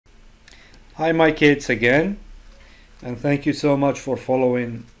Hi my kids again, and thank you so much for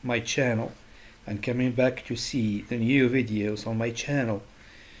following my channel and coming back to see the new videos on my channel.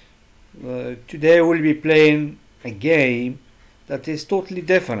 Today we'll be playing a game that is totally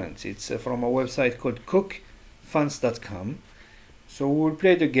different. It's from a website called cookfuns.com. So we'll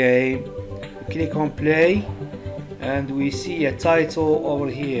play the game, we click on play, and we see a title over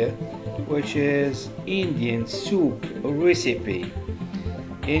here which is Indian soup recipe.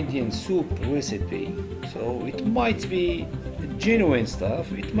 Indian soup recipe. So it might be genuine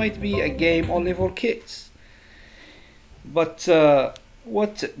stuff, it might be a game only for kids. But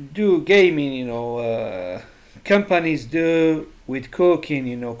what do gaming, companies do with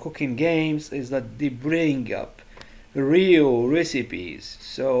cooking, cooking games, is that they bring up real recipes.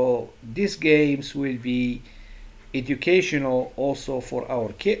 So these games will be educational also for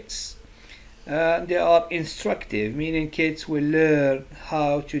our kids. They are instructive, meaning kids will learn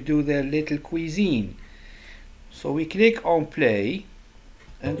how to do their little cuisine. So we click on play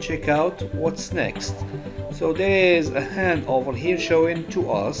and check out what's next. So there is a hand over here showing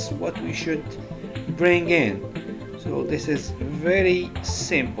to us what we should bring in. So this is a very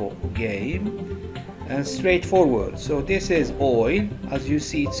simple game and straightforward. So this is oil, as you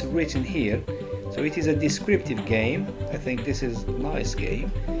see it's written here. So it is a descriptive game. I think this is a nice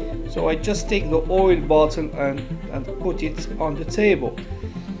game. So I just take the oil bottle and put it on the table.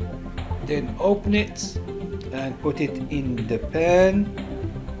 Then open it and put it in the pan.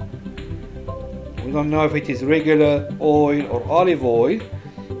 We don't know if it is regular oil or olive oil,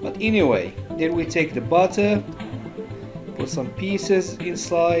 but anyway, then we take the butter, put some pieces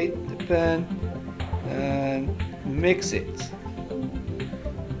inside the pan and mix it.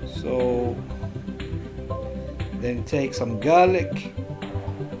 So then take some garlic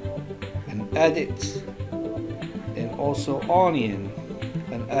and add it, then also onion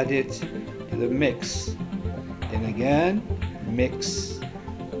and add it to the mix. Then again mix.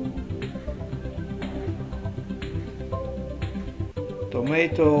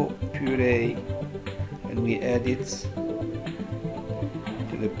 Tomato puree, and we add it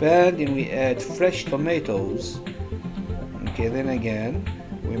to the pan. Then we add fresh tomatoes. Okay, then again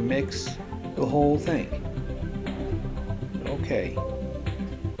we mix the whole thing. Okay,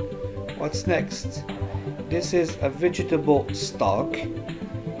 what's next? This is a vegetable stock,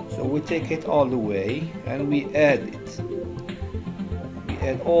 so we take it all the way and we add it. We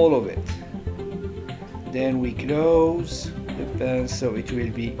add all of it. Then we close the pan so it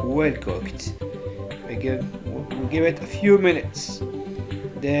will be well cooked. We give it a few minutes.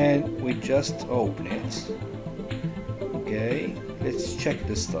 Then we just open it. Okay, let's check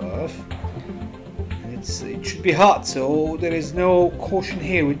the stuff. It should be hot, so there is no caution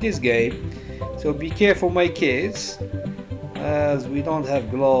here with this game. So be careful, my kids, as we don't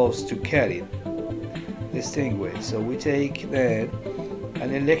have gloves to carry this thing with. So we take then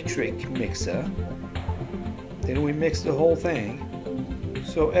an electric mixer. Then we mix the whole thing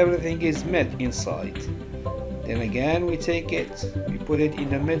so everything is met inside. Then again we take it, we put it in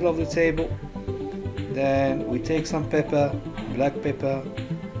the middle of the table. Then we take some pepper, black pepper,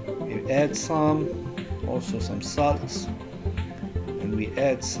 we add also some salt, and we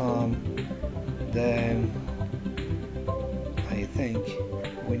add some. Then I think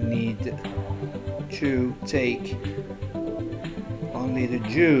we need to take only the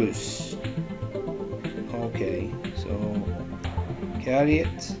juice. Okay, so carry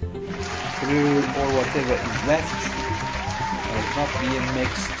it through or whatever is left has not being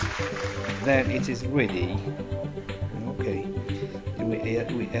mixed, then it is ready. Okay, then we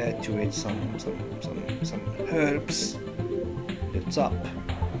add to it some herbs at the top.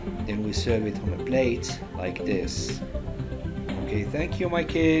 Then we serve it on a plate like this. Okay, thank you my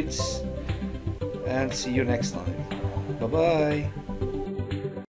kids, and see you next time. Bye bye.